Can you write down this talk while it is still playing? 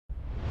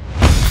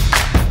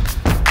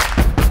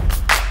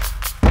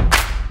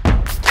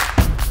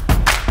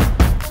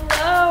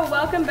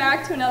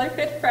to another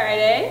Fit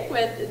Friday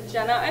with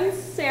Jenna and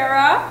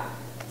Sarah.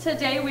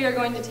 Today we are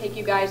going to take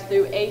you guys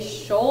through a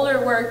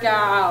shoulder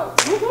workout.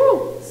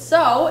 Woohoo!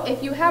 So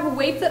if you have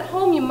weights at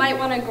home, you might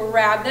want to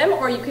grab them,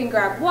 or you can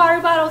grab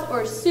water bottles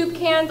or soup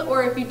cans,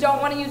 or if you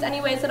don't want to use any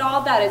weights at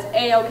all, that is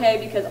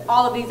a-okay because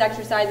all of these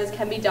exercises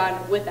can be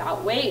done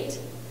without weight.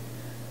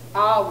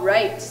 All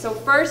right, so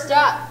first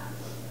up,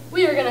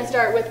 we are going to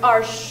start with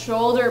our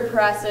shoulder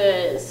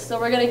presses. So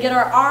we're going to get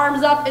our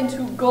arms up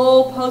into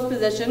goal pose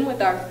position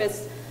with our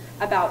fists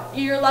about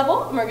ear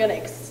level, and we're going to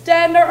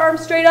extend our arms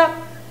straight up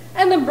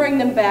and then bring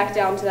them back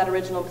down to that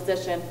original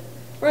position.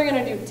 We're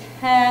going to do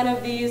 10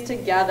 of these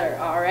together,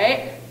 all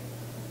right?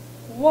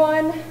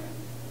 1.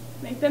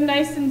 Make them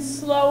nice and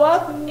slow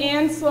up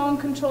and slow and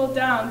controlled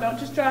down. Don't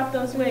just drop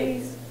those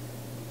weights.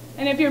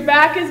 And if your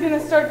back is going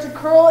to start to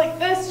curl like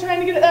this,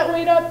 trying to get that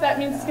weight up, that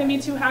means it's going to be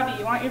too heavy.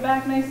 You want your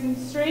back nice and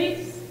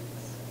straight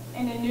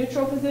in a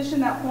neutral position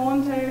that whole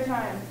entire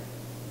time.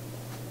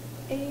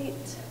 8,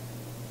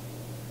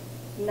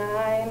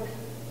 9,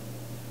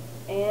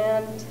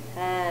 and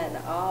 10.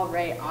 All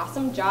right,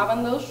 awesome job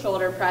on those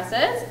shoulder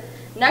presses.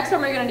 Next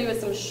one we're going to do is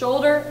some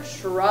shoulder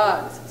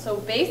shrugs. So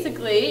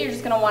basically, you're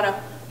just going to want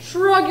to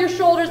shrug your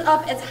shoulders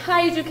up as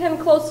high as you can,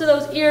 close to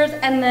those ears,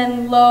 and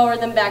then lower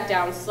them back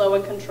down, slow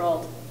and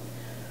controlled.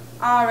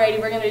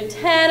 Alrighty, we're going to do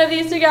 10 of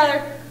these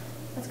together.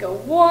 Let's go.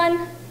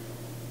 1,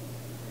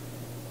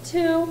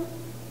 2.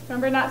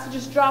 Remember not to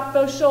just drop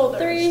those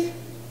shoulders. 3,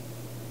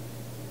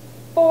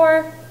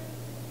 4,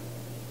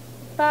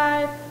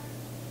 5,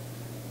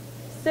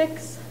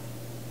 6,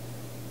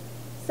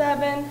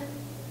 7,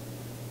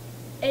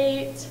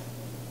 8,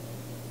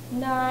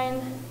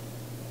 9,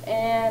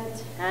 and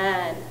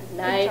 10.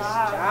 Nice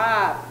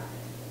job.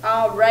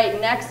 All right,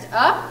 next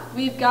up,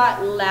 we've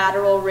got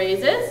lateral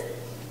raises.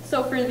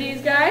 So for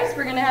these guys,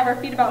 we're going to have our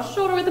feet about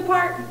shoulder width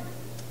apart,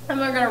 and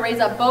we're going to raise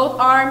up both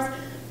arms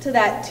to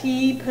that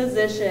T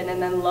position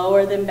and then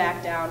lower them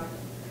back down.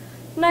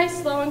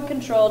 Nice, slow, and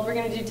controlled. We're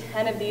going to do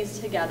 10 of these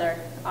together.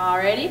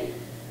 Alrighty?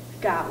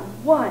 We've got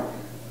 1,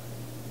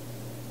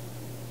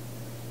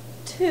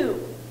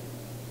 2,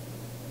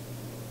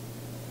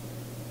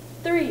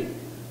 3,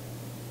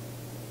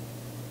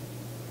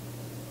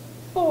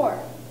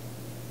 4,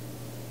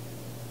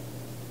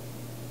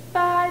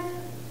 5,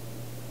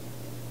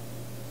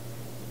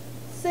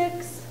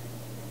 6,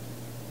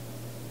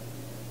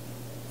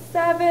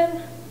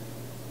 7,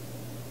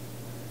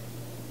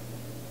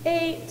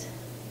 8,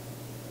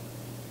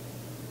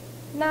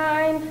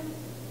 9,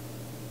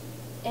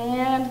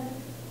 and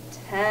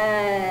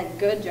 10.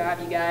 Good job,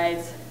 you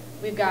guys.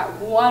 We've got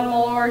one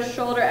more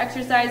shoulder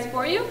exercise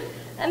for you,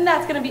 and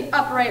that's going to be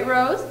upright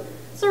rows.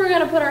 So we're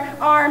going to put our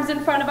arms in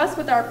front of us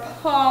with our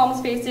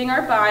palms facing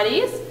our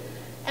bodies,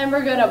 and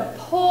we're going to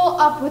pull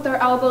up with our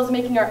elbows,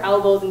 making our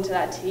elbows into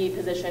that T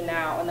position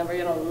now, and then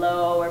we're going to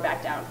lower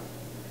back down.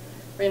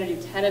 We're going to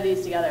do 10 of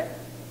these together.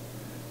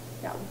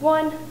 Got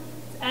 1.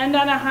 End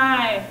on a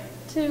high.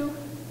 2.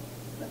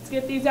 Let's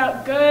get these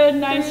out. Good,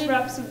 nice 3,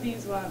 reps of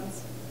these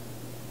ones.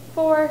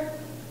 4,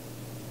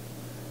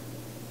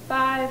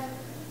 5,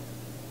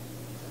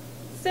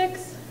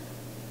 6,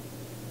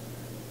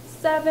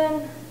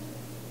 7,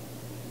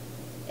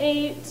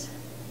 8,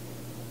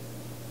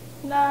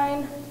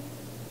 9,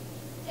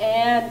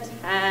 and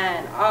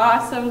 10.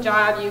 Awesome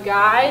job, you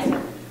guys.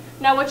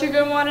 Now what you're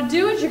going to want to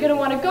do is you're going to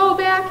want to go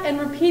back and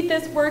repeat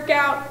this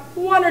workout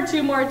 1 or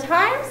 2 more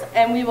times,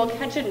 and we will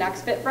catch you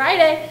next Fit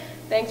Friday.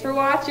 Thanks for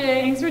watching.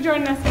 Thanks for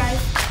joining us,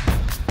 guys.